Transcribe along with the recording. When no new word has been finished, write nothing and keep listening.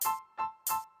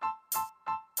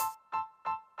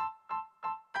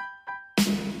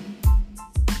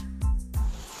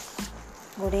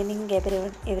Good evening,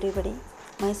 everybody.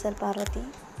 Myself Parvati.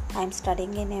 I am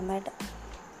studying in MEd,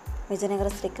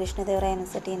 Vijayanagara Sri Krishna Deva Raya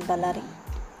University in Ballari.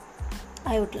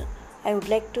 I would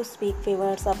like to speak few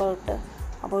words about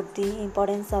the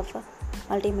importance of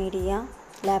multimedia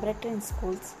laboratory in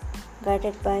schools,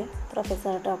 guided by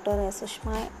Professor Dr.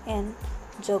 Sushma N.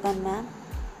 Jogan ma'am.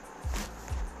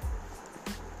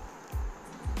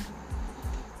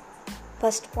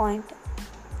 First point,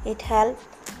 it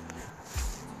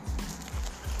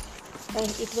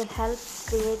will help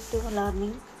creative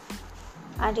learning,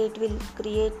 and it will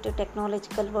create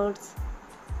technological worlds,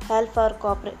 help for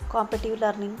cooperative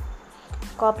learning,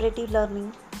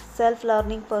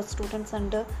 self-learning for students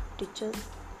and teachers,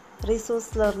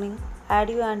 resource learning,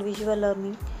 audio and visual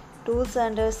learning, tools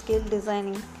and skill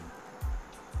designing.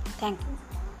 Thank you.